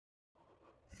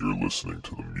You're listening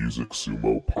to the Music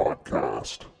Sumo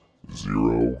Podcast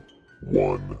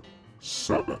 017.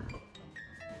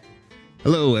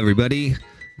 Hello, everybody.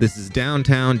 This is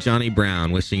Downtown Johnny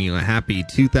Brown wishing you a happy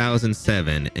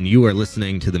 2007, and you are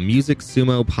listening to the Music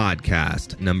Sumo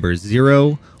Podcast number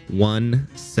 017.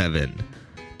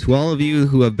 To all of you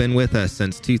who have been with us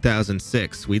since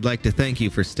 2006, we'd like to thank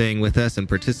you for staying with us and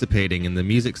participating in the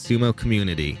Music Sumo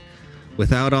community.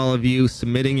 Without all of you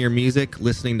submitting your music,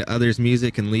 listening to others'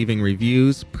 music and leaving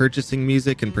reviews, purchasing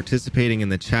music and participating in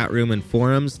the chat room and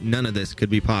forums, none of this could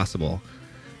be possible.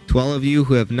 To all of you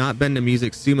who have not been to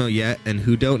Music Sumo yet and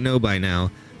who don't know by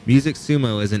now, Music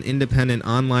Sumo is an independent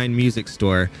online music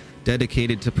store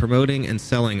dedicated to promoting and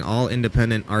selling all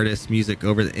independent artists' music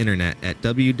over the internet at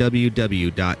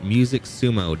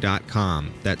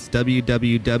www.musicsumo.com. That's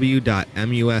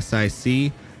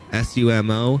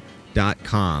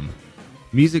www.musicsumo.com.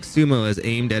 Music Sumo is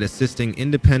aimed at assisting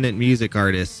independent music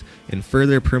artists in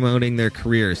further promoting their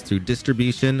careers through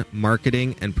distribution,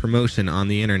 marketing, and promotion on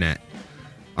the internet.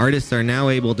 Artists are now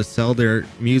able to sell their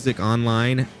music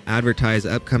online, advertise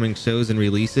upcoming shows and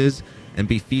releases, and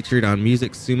be featured on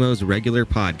Music Sumo's regular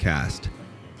podcast.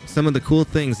 Some of the cool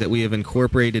things that we have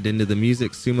incorporated into the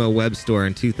Music Sumo web store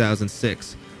in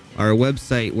 2006 are a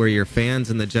website where your fans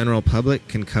and the general public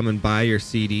can come and buy your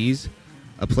CDs,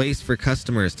 a place for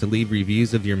customers to leave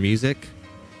reviews of your music,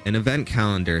 an event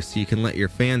calendar so you can let your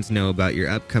fans know about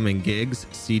your upcoming gigs,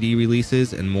 CD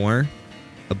releases, and more,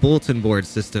 a bulletin board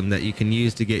system that you can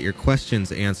use to get your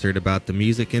questions answered about the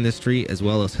music industry as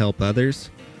well as help others,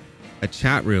 a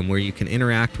chat room where you can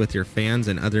interact with your fans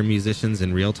and other musicians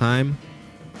in real time,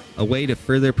 a way to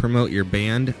further promote your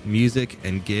band, music,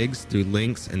 and gigs through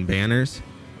links and banners,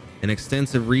 an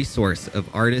extensive resource of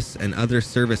artists and other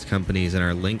service companies in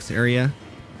our links area.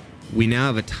 We now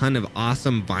have a ton of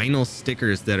awesome vinyl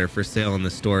stickers that are for sale in the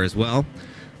store as well.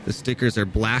 The stickers are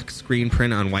black screen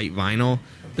print on white vinyl.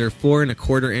 They're 4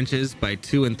 1/4 inches by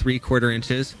 2 3/4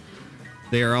 inches.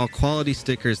 They are all quality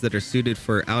stickers that are suited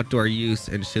for outdoor use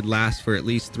and should last for at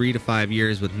least 3 to 5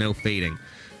 years with no fading.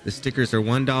 The stickers are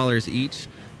 $1 each,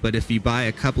 but if you buy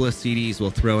a couple of CDs,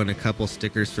 we'll throw in a couple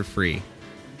stickers for free.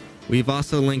 We've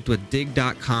also linked with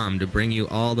dig.com to bring you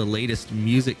all the latest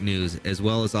music news as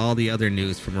well as all the other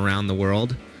news from around the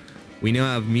world. We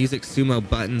now have Music Sumo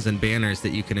buttons and banners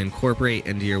that you can incorporate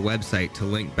into your website to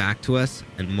link back to us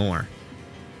and more.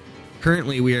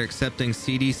 Currently, we are accepting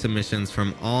CD submissions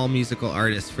from all musical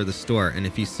artists for the store, and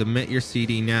if you submit your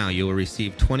CD now, you will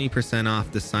receive 20%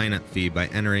 off the sign-up fee by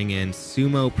entering in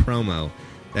Sumo Promo,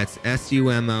 that's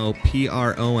SUMO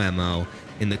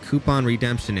in the coupon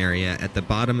redemption area at the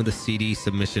bottom of the CD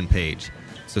submission page.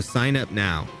 So sign up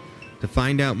now. To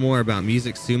find out more about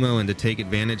Music Sumo and to take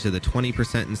advantage of the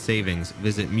 20% in savings,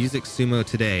 visit Music Sumo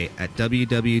today at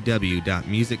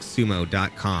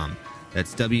www.musicsumo.com.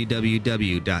 That's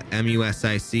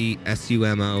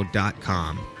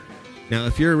www.musicsumo.com. Now,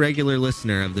 if you're a regular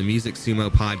listener of the Music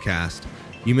Sumo podcast,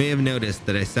 you may have noticed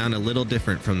that I sound a little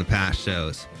different from the past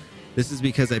shows. This is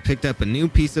because I picked up a new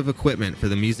piece of equipment for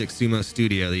the Music Sumo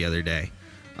studio the other day.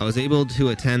 I was able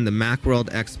to attend the Macworld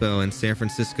Expo in San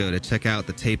Francisco to check out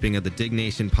the taping of the Dig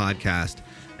Nation podcast,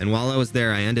 and while I was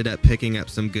there, I ended up picking up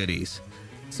some goodies.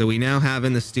 So we now have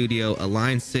in the studio a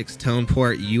Line 6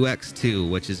 Toneport UX2,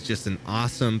 which is just an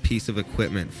awesome piece of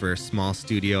equipment for small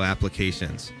studio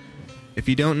applications. If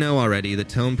you don't know already, the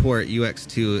Toneport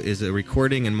UX2 is a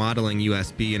recording and modeling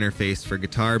USB interface for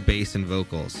guitar, bass, and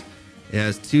vocals. It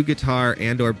has 2 guitar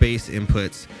and or bass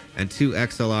inputs and 2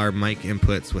 XLR mic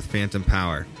inputs with phantom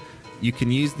power. You can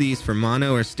use these for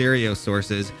mono or stereo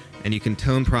sources, and you can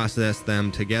tone process them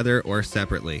together or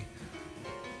separately.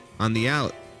 On the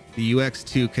out, the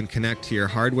UX2 can connect to your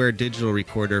hardware digital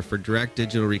recorder for direct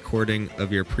digital recording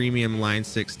of your premium Line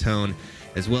 6 tone,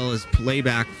 as well as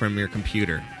playback from your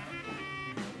computer.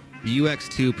 The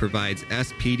UX2 provides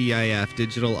SPDIF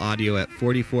digital audio at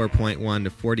 44.1 to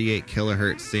 48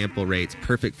 kHz sample rates,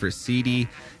 perfect for CD,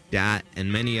 DAT,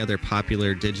 and many other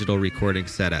popular digital recording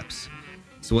setups.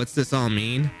 So what's this all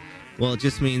mean? Well, it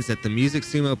just means that the Music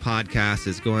Sumo podcast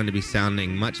is going to be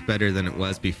sounding much better than it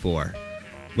was before.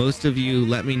 Most of you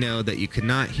let me know that you could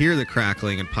not hear the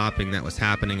crackling and popping that was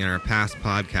happening in our past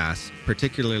podcasts,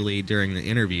 particularly during the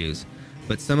interviews,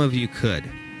 but some of you could.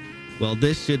 Well,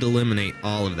 this should eliminate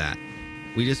all of that.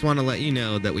 We just want to let you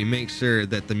know that we make sure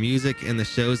that the music and the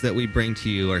shows that we bring to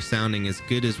you are sounding as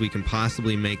good as we can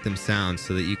possibly make them sound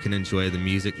so that you can enjoy the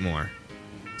music more.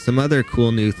 Some other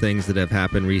cool new things that have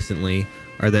happened recently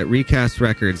are that Recast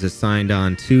Records has signed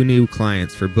on 2 new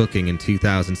clients for booking in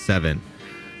 2007.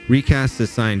 Recast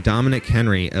has signed Dominic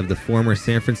Henry of the former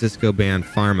San Francisco band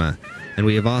Pharma and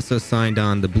we have also signed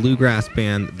on the bluegrass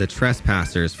band The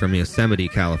Trespassers from Yosemite,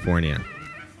 California.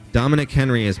 Dominic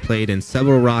Henry has played in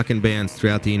several rockin' bands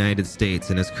throughout the United States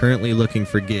and is currently looking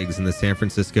for gigs in the San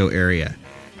Francisco area.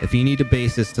 If you need a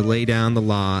bassist to lay down the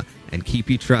law and keep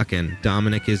you truckin',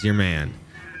 Dominic is your man.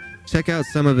 Check out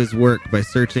some of his work by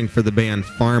searching for the band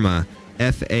Pharma,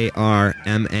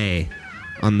 F-A-R-M-A,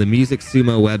 on the Music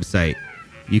Sumo website.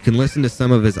 You can listen to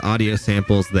some of his audio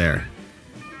samples there.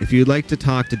 If you'd like to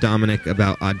talk to Dominic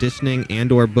about auditioning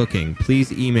and or booking,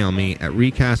 please email me at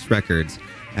recastrecords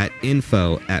at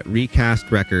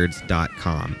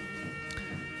info@recastrecords.com.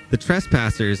 The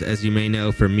Trespassers, as you may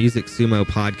know from Music Sumo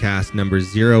podcast number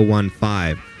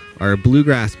 015, are a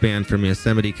bluegrass band from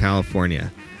Yosemite,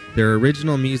 California. Their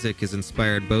original music is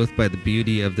inspired both by the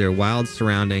beauty of their wild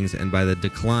surroundings and by the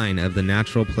decline of the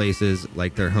natural places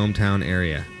like their hometown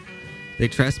area. They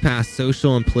trespass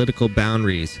social and political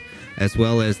boundaries, as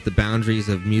well as the boundaries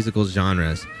of musical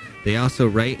genres. They also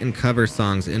write and cover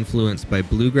songs influenced by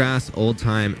bluegrass,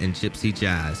 old-time, and gypsy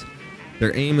jazz.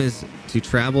 Their aim is to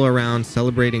travel around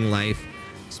celebrating life,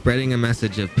 spreading a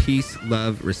message of peace,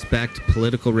 love, respect,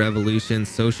 political revolution,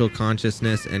 social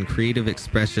consciousness, and creative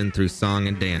expression through song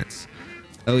and dance.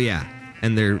 Oh yeah,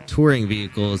 and their touring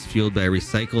vehicle is fueled by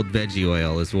recycled veggie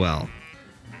oil as well.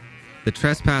 The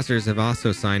Trespassers have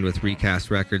also signed with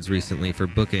Recast Records recently for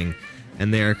booking,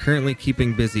 and they are currently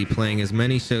keeping busy playing as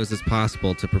many shows as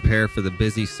possible to prepare for the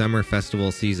busy summer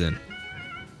festival season.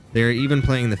 They are even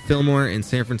playing the Fillmore in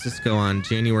San Francisco on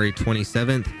January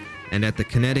 27th and at the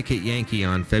Connecticut Yankee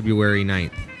on February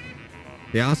 9th.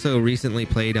 They also recently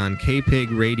played on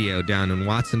K-Pig Radio down in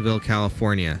Watsonville,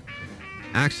 California.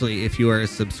 Actually, if you are a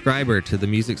subscriber to the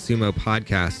Music Sumo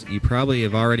podcast, you probably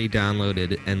have already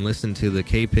downloaded and listened to the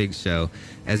K-Pig show,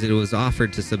 as it was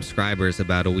offered to subscribers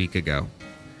about a week ago.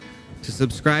 To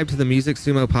subscribe to the Music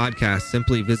Sumo podcast,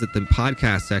 simply visit the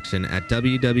podcast section at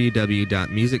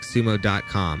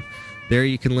www.musicsumo.com. There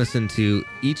you can listen to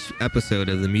each episode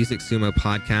of the Music Sumo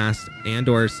podcast and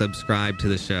or subscribe to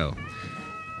the show.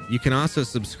 You can also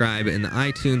subscribe in the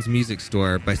iTunes Music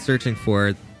Store by searching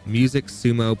for Music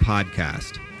Sumo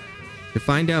Podcast. To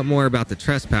find out more about the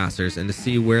Trespassers and to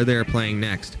see where they are playing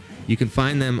next, you can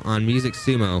find them on Music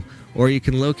Sumo, or you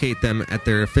can locate them at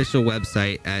their official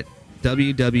website at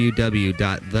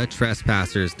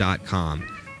www.thetrespassers.com.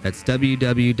 That's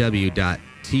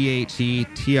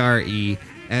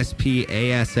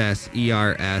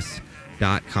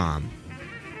www.thetrespassers.com.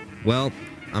 Well,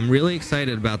 I'm really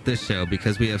excited about this show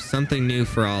because we have something new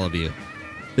for all of you.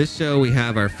 This show, we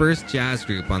have our first jazz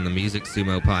group on the Music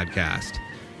Sumo podcast.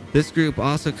 This group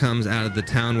also comes out of the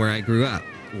town where I grew up,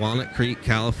 Walnut Creek,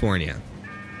 California.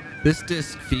 This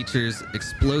disc features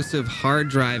explosive,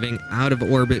 hard-driving,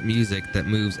 out-of-orbit music that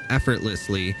moves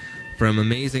effortlessly from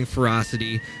amazing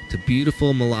ferocity to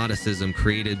beautiful melodicism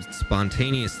created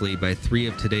spontaneously by three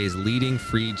of today's leading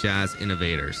free jazz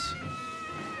innovators.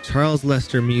 Charles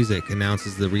Lester Music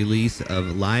announces the release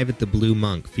of Live at the Blue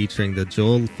Monk featuring the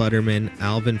Joel Futterman,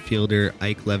 Alvin Fielder,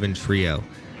 Ike Levin trio.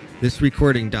 This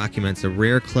recording documents a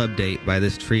rare club date by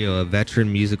this trio of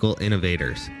veteran musical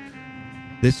innovators.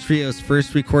 This trio's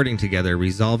first recording together,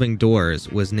 Resolving Doors,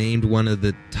 was named one of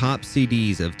the top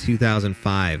CDs of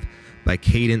 2005 by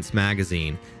Cadence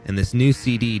Magazine, and this new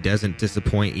CD doesn't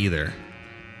disappoint either.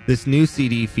 This new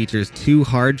CD features two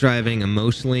hard-driving,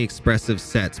 emotionally expressive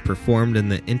sets performed in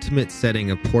the intimate setting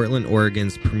of Portland,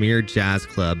 Oregon's premier jazz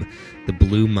club, the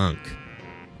Blue Monk.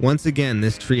 Once again,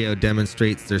 this trio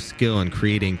demonstrates their skill in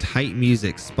creating tight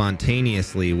music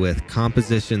spontaneously with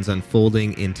compositions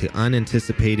unfolding into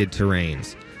unanticipated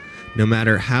terrains. No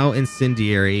matter how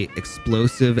incendiary,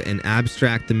 explosive, and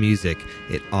abstract the music,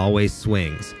 it always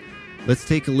swings. Let's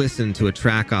take a listen to a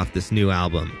track off this new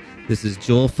album. This is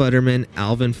Joel Futterman,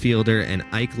 Alvin Fielder, and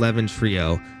Ike Levin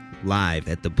Trio, live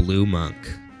at the Blue Monk.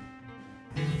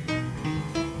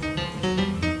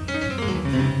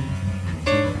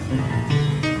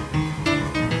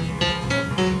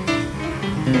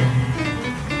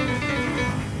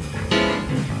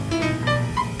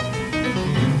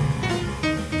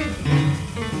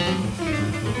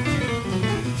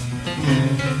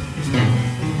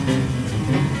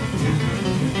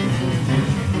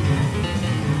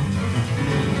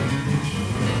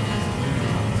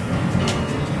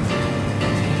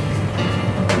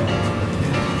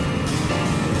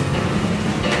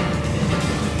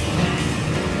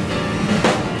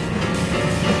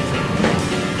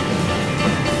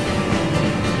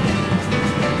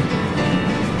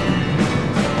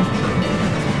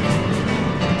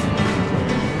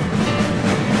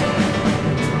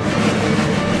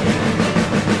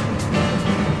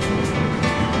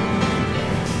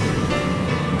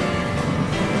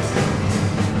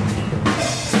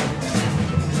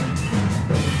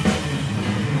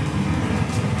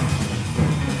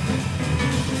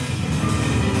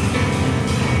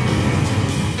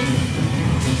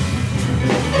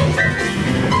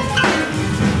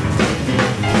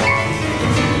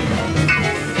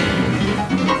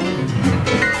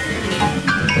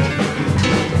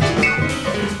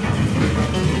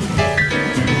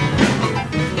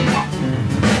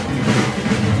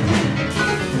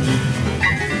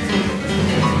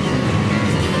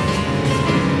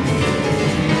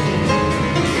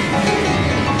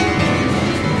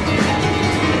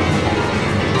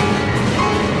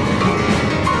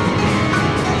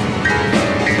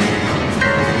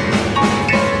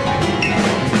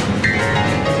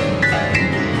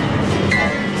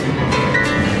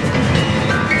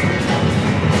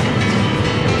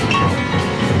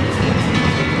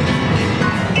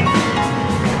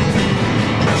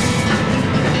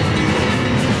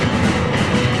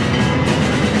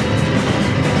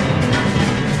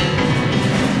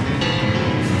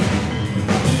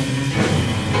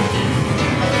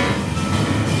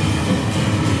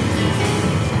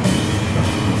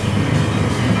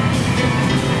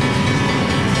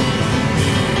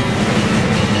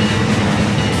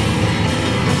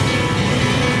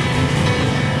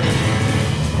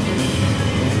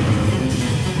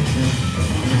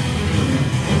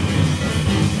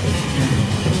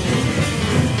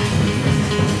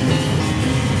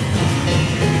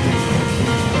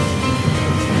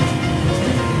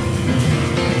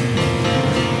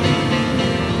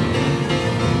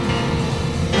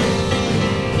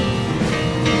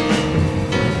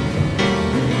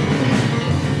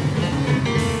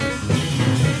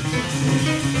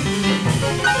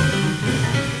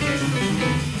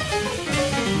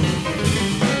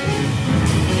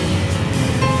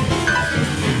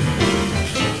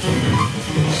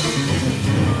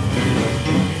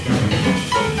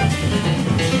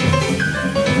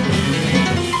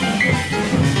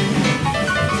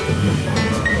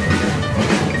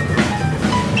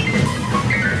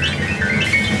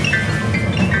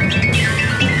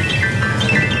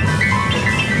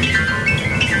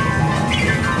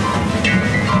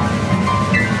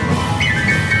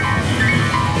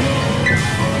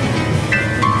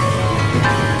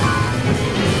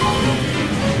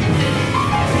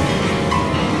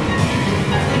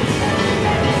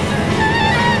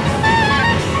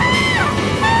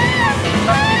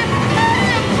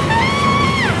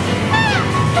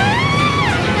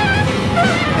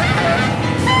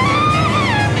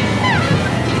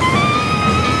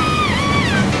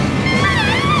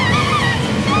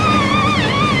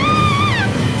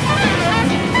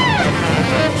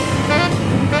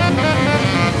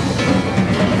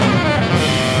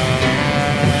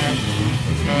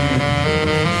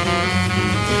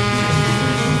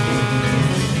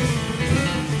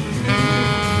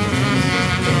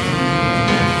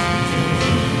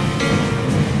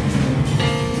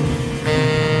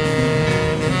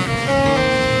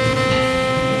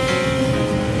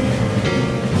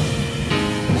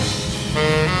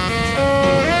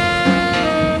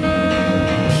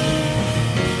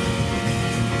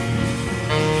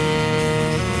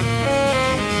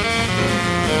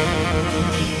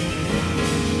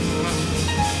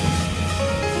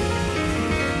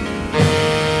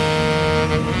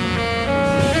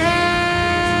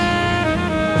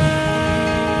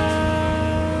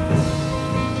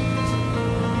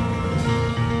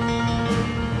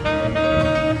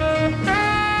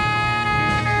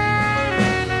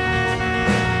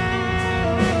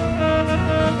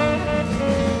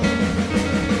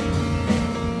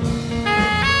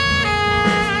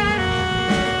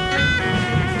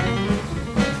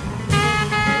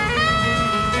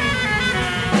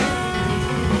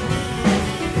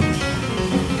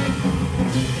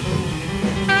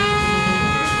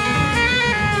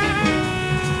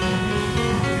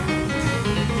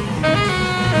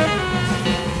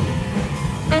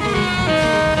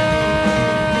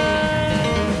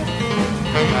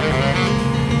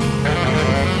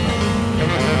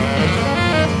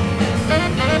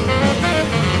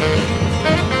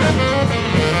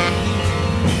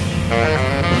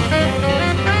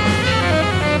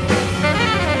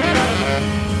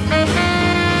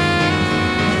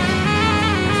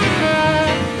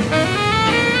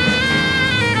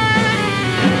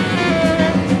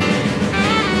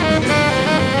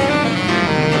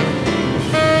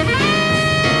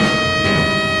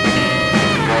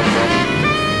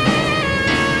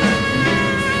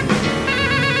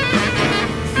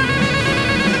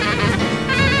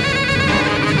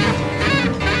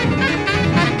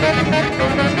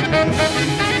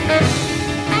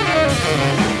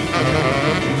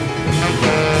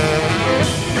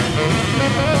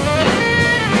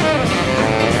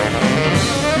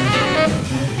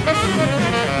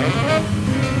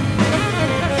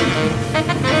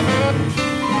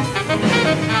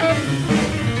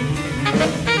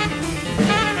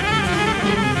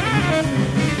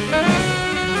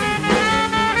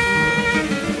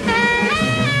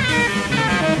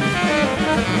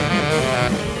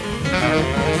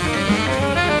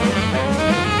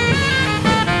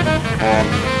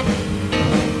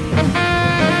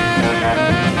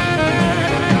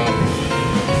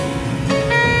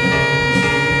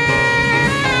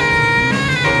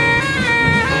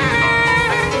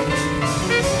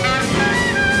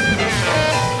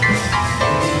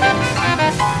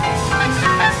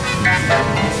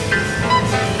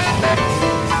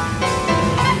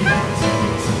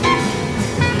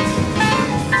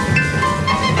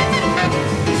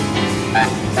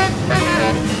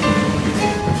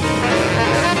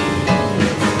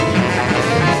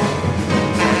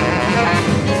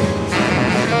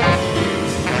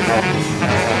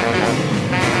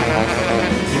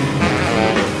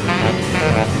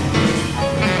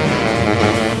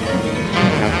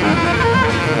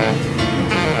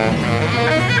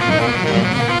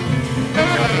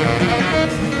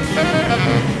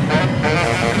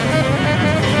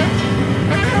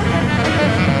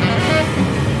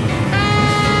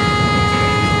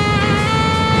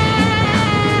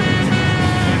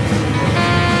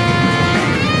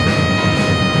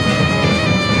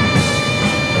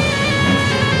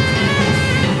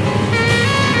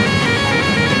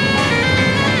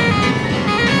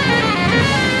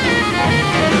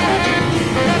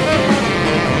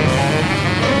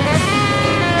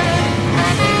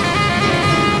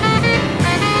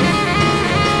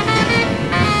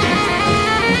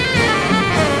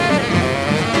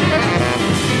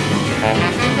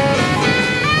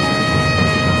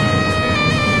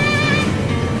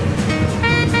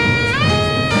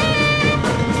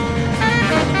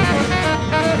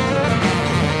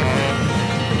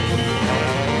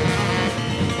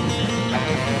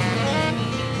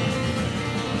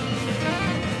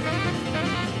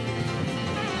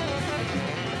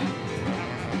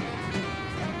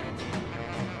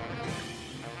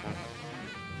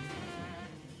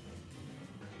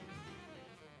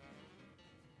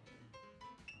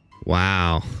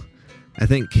 I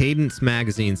think Cadence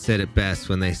Magazine said it best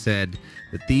when they said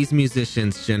that these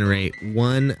musicians generate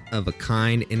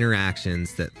one-of-a-kind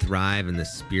interactions that thrive in the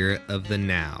spirit of the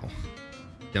now.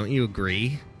 Don't you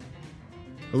agree?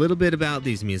 A little bit about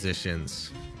these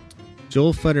musicians.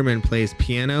 Joel Futterman plays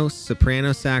piano,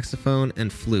 soprano saxophone,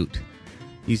 and flute.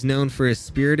 He's known for his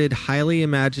spirited, highly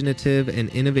imaginative, and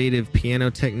innovative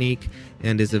piano technique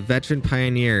and is a veteran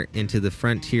pioneer into the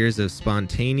frontiers of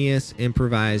spontaneous,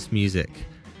 improvised music.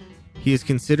 He is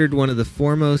considered one of the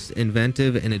foremost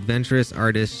inventive and adventurous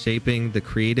artists shaping the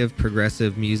creative,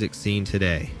 progressive music scene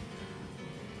today.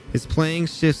 His playing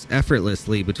shifts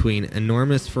effortlessly between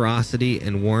enormous ferocity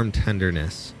and warm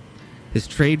tenderness. His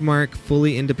trademark,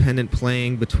 fully independent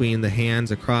playing between the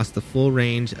hands across the full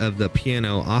range of the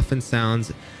piano often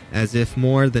sounds as if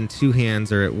more than two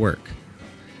hands are at work.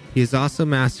 He has also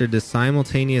mastered the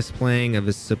simultaneous playing of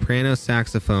his soprano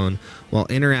saxophone while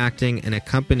interacting and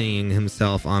accompanying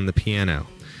himself on the piano.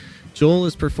 Joel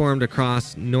has performed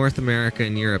across North America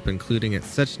and Europe, including at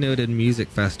such noted music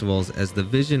festivals as the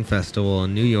Vision Festival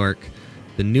in New York,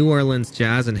 the New Orleans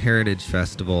Jazz and Heritage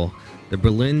Festival, the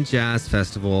Berlin Jazz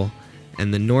Festival,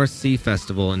 and the North Sea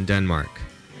Festival in Denmark.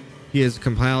 He has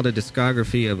compiled a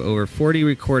discography of over 40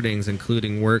 recordings,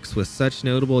 including works with such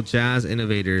notable jazz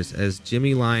innovators as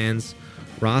Jimmy Lyons,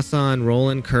 Rahsaan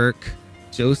Roland Kirk,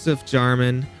 Joseph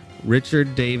Jarman,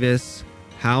 Richard Davis,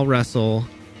 Hal Russell,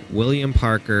 William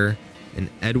Parker, and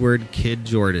Edward Kid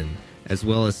Jordan, as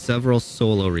well as several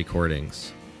solo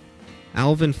recordings.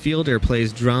 Alvin Fielder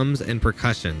plays drums and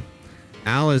percussion.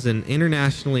 Al is an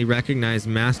internationally recognized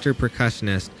master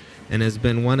percussionist and has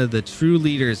been one of the true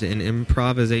leaders in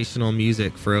improvisational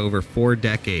music for over 4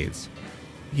 decades.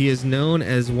 He is known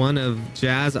as one of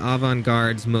jazz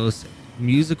avant-garde's most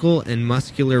musical and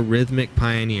muscular rhythmic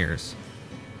pioneers.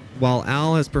 While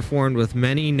Al has performed with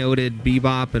many noted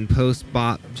bebop and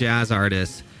post-bop jazz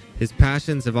artists, his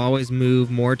passions have always moved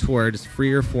more towards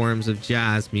freer forms of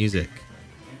jazz music.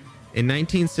 In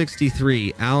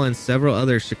 1963, Al and several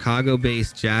other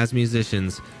Chicago-based jazz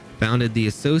musicians founded the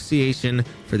Association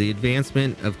for the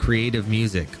Advancement of Creative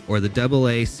Music, or the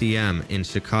AACM, in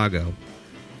Chicago.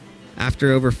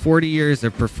 After over 40 years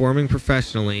of performing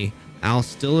professionally, Al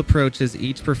still approaches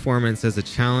each performance as a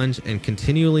challenge and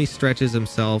continually stretches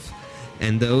himself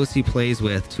and those he plays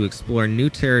with to explore new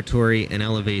territory and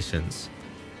elevations.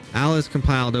 Al has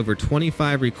compiled over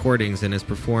 25 recordings and has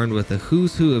performed with a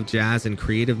who's who of jazz and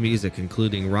creative music,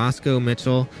 including Roscoe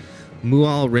Mitchell,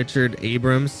 Mual Richard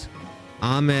Abrams,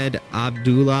 Ahmed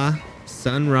Abdullah,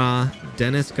 Sun Ra,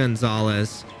 Dennis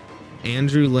Gonzalez,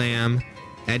 Andrew Lamb,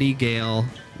 Eddie Gale,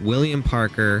 William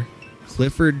Parker,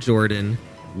 Clifford Jordan,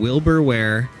 Wilbur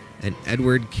Ware, and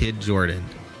Edward Kid Jordan.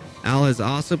 Al has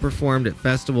also performed at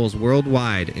festivals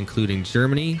worldwide, including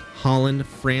Germany, Holland,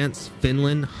 France,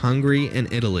 Finland, Hungary,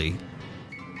 and Italy.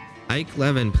 Ike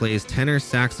Levin plays tenor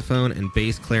saxophone and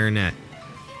bass clarinet.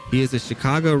 He is a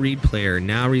Chicago reed player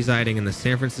now residing in the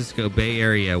San Francisco Bay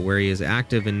Area, where he is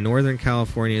active in Northern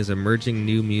California's emerging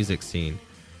new music scene.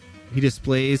 He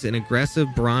displays an aggressive,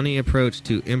 brawny approach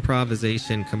to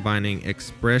improvisation, combining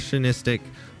expressionistic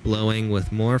blowing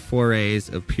with more forays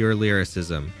of pure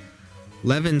lyricism.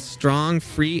 Levin's strong,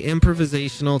 free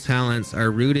improvisational talents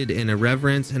are rooted in a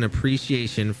reverence and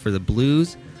appreciation for the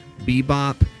blues,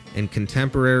 bebop, and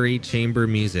contemporary chamber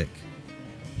music.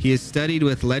 He has studied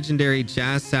with legendary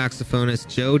jazz saxophonists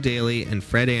Joe Daly and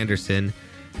Fred Anderson.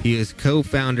 He is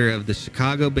co-founder of the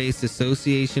Chicago-based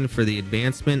Association for the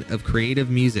Advancement of Creative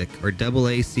Music, or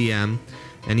AACM,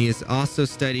 and he has also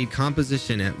studied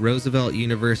composition at Roosevelt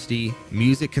University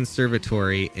Music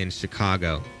Conservatory in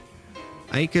Chicago.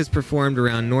 Ike has performed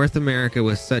around North America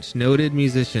with such noted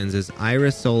musicians as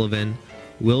Ira Sullivan,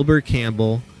 Wilbur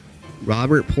Campbell,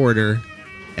 Robert Porter,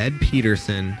 Ed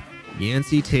Peterson,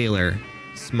 Yancey Taylor,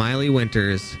 Smiley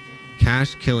Winters,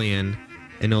 Cash Killian,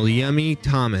 and Olyemi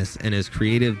Thomas and his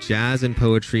creative jazz and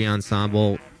poetry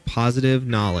ensemble, Positive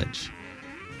Knowledge.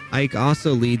 Ike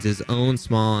also leads his own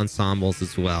small ensembles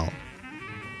as well.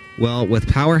 Well, with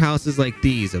powerhouses like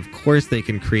these, of course they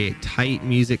can create tight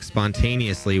music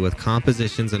spontaneously with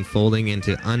compositions unfolding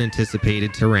into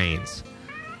unanticipated terrains.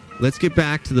 Let's get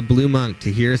back to the Blue Monk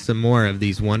to hear some more of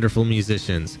these wonderful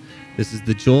musicians. This is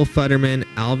the Joel Futterman,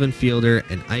 Alvin Fielder,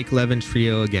 and Ike Levin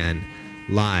Trio again,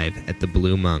 live at the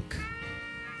Blue Monk.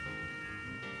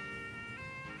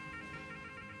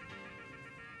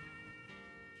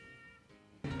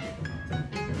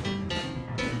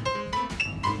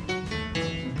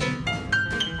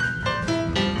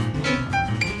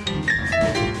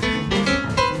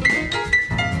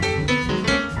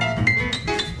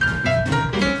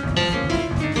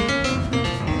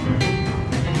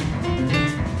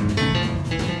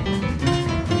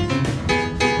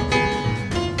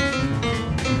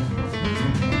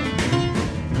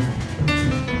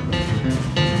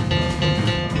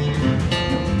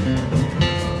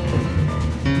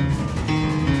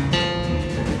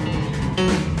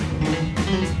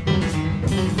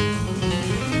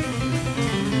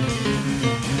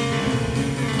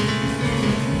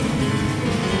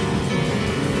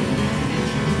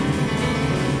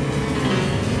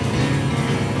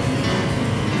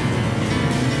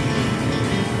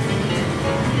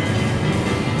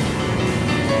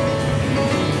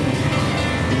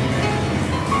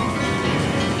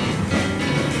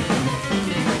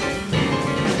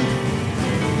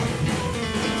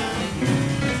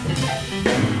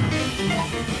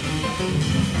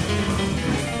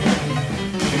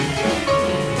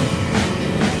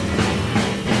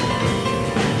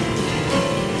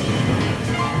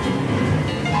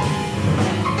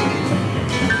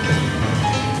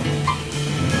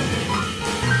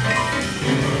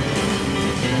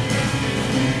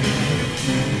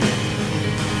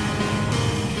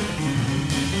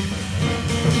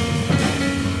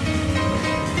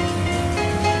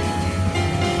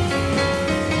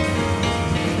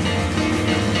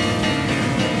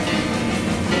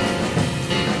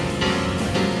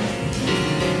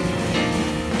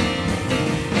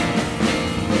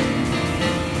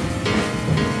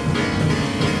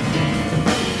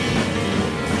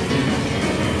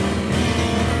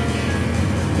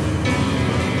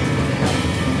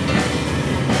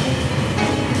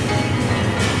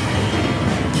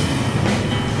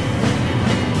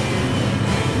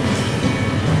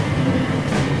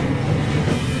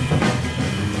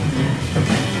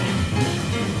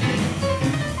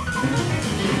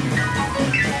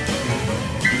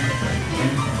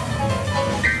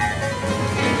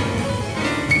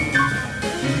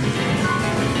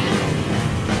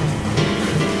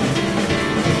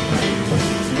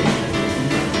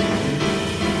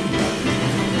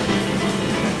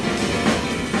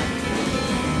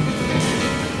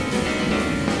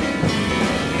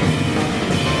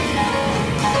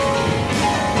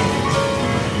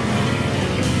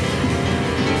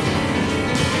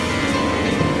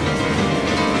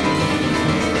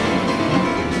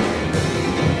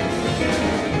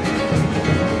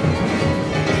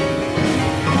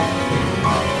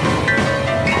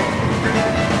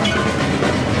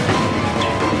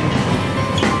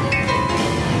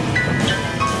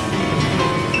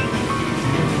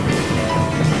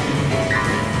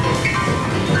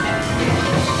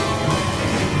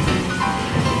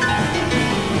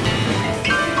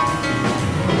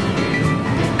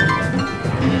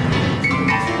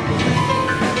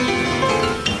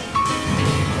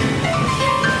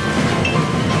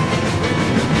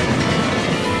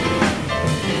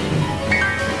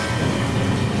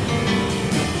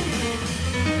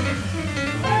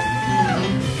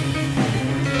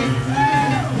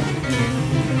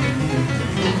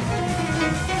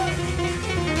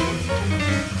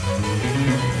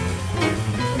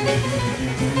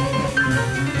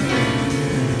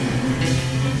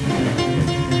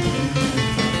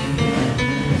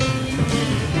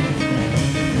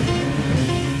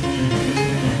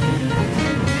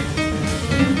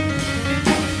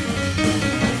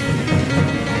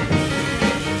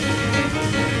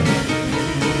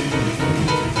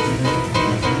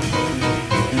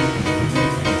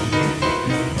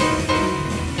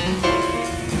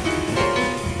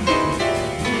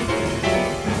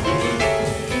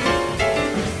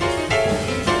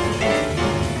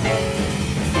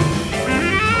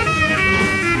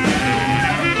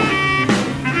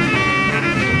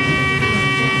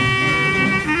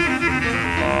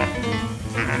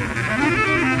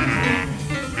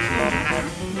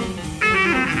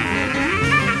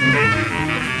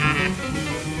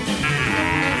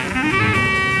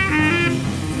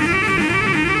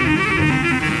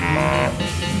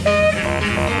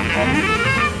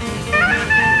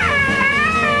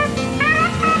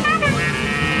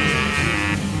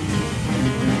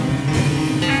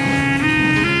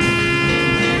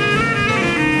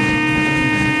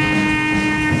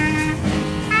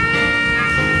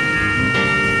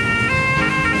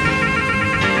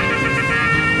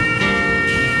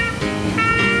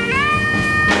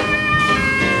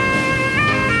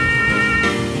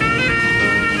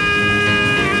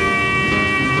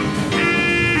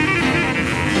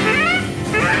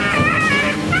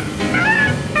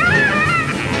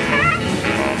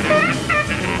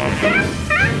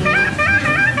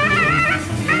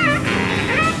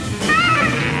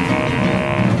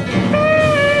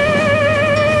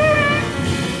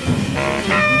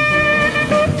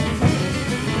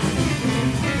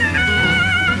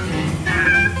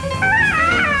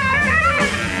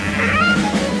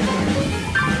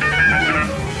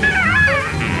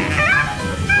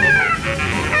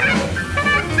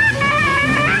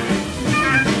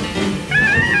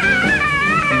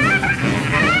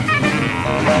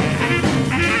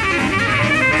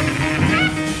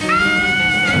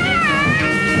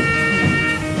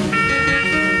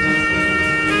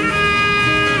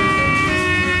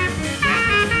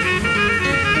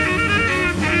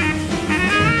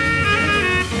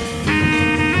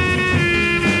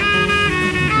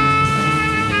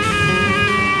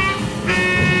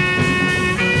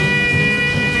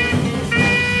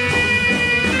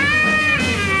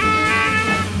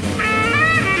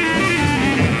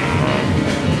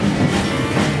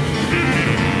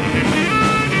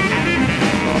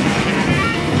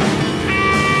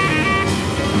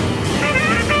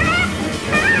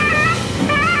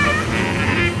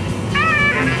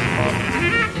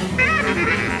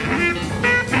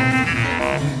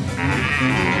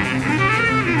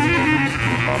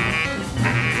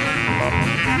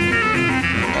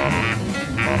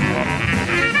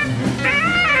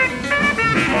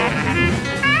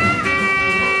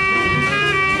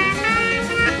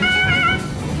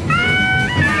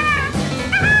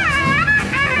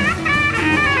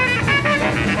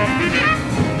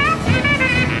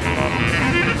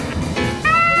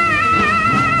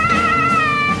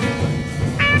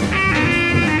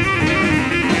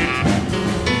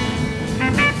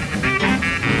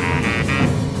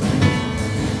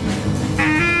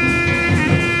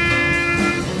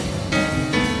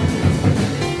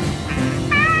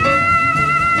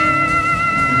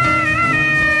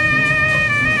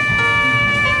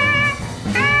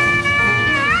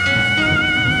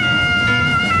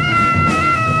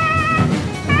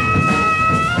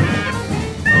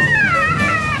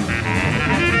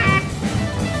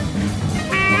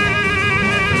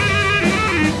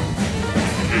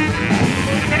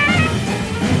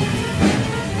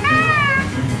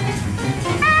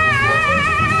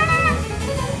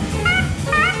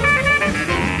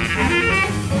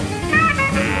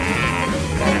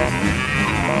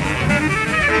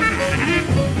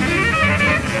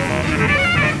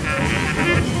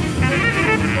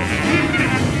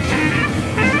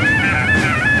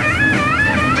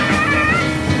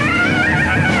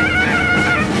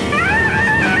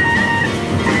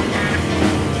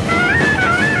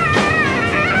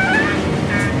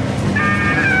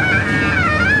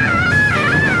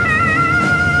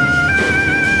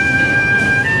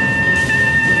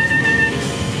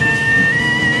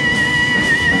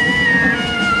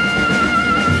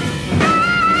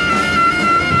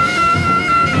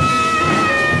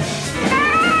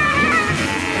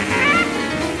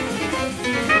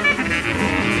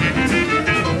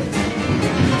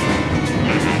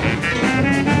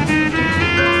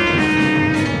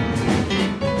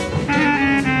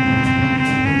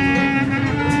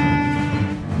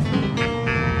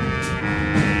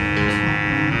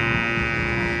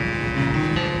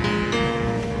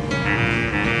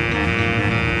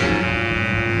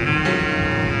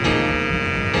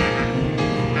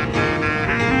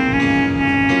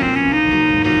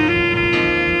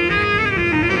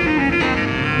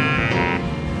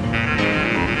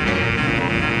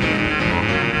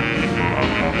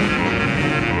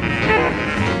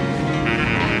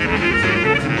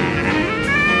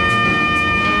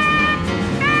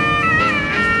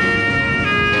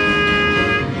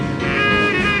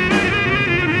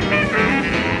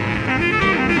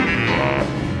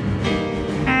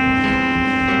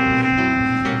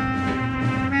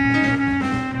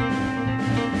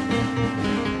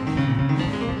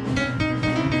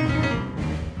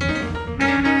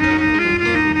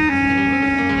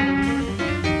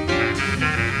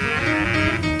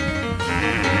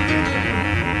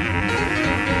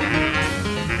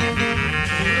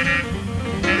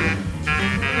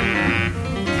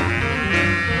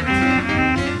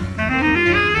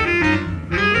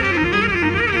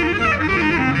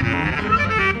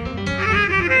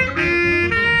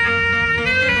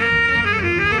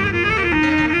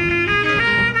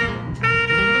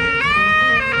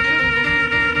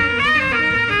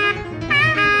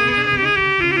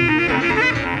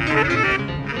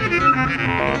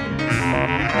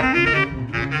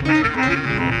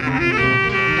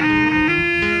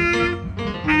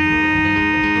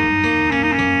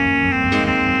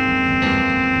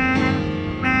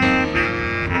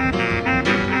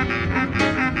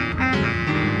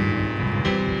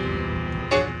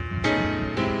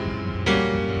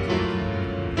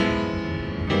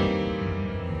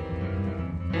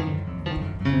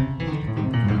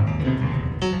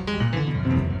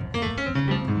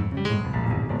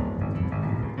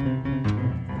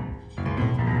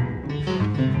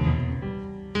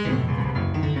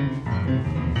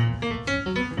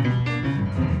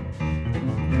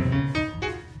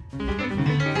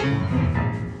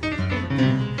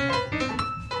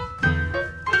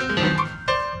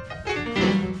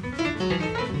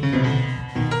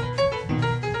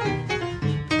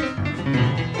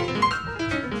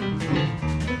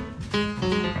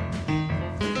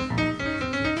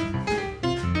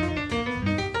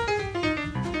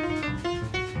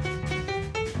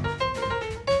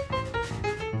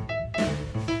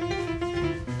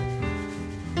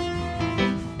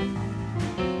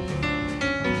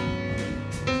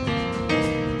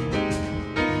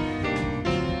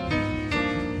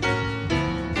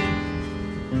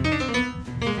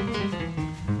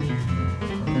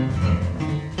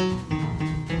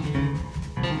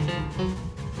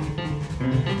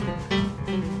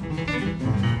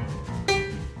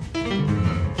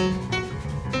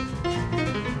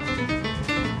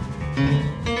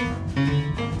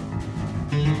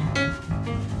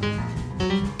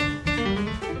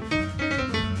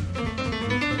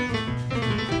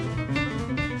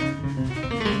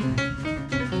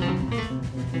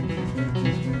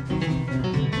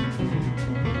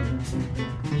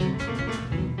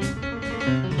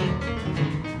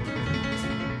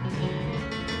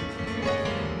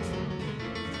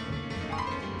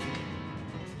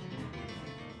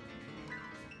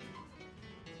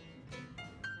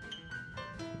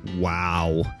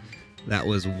 Wow, that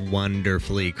was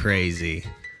wonderfully crazy.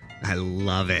 I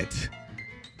love it.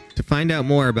 To find out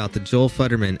more about the Joel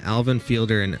Futterman, Alvin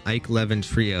Fielder, and Ike Levin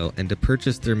Trio and to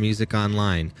purchase their music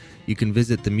online, you can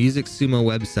visit the Music Sumo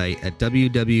website at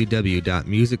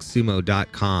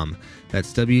www.musicsumo.com.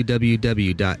 That's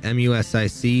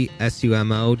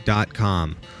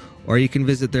www.musicsumo.com. Or you can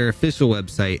visit their official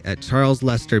website at Charles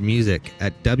Lester Music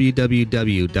at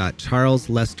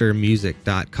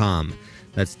www.charleslestermusic.com.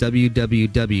 That's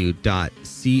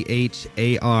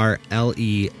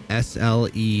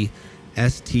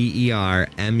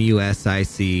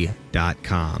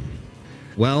www.charleslestermusic.com.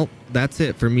 Well, that's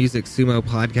it for Music Sumo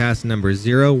podcast number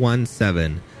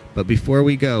 017. But before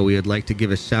we go, we would like to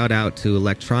give a shout out to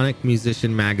Electronic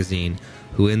Musician Magazine,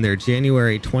 who in their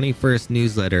January 21st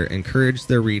newsletter encouraged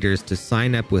their readers to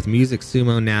sign up with Music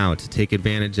Sumo now to take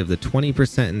advantage of the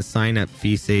 20% in sign-up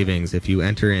fee savings if you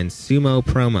enter in Sumo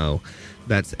Promo.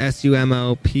 That's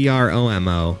SUMO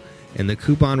PROMO in the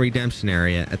coupon redemption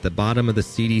area at the bottom of the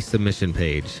CD submission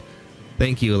page.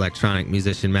 Thank you, Electronic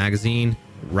Musician Magazine.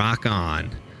 Rock on.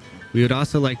 We would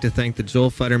also like to thank the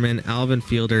Joel Futterman, Alvin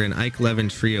Fielder, and Ike Levin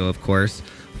Trio, of course,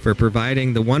 for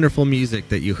providing the wonderful music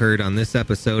that you heard on this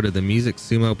episode of the Music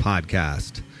Sumo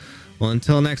podcast. Well,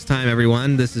 until next time,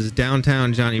 everyone, this is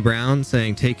Downtown Johnny Brown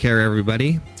saying take care,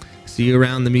 everybody. See you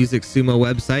around the Music Sumo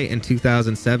website in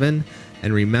 2007,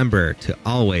 and remember to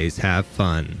always have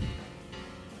fun.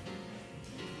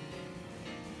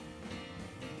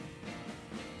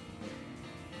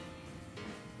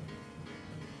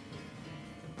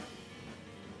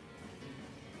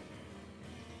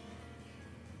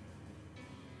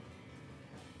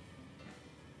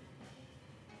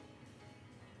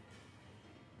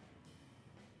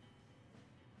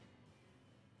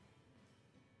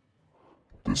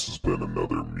 This has been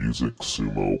another Music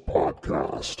Sumo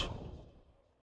podcast.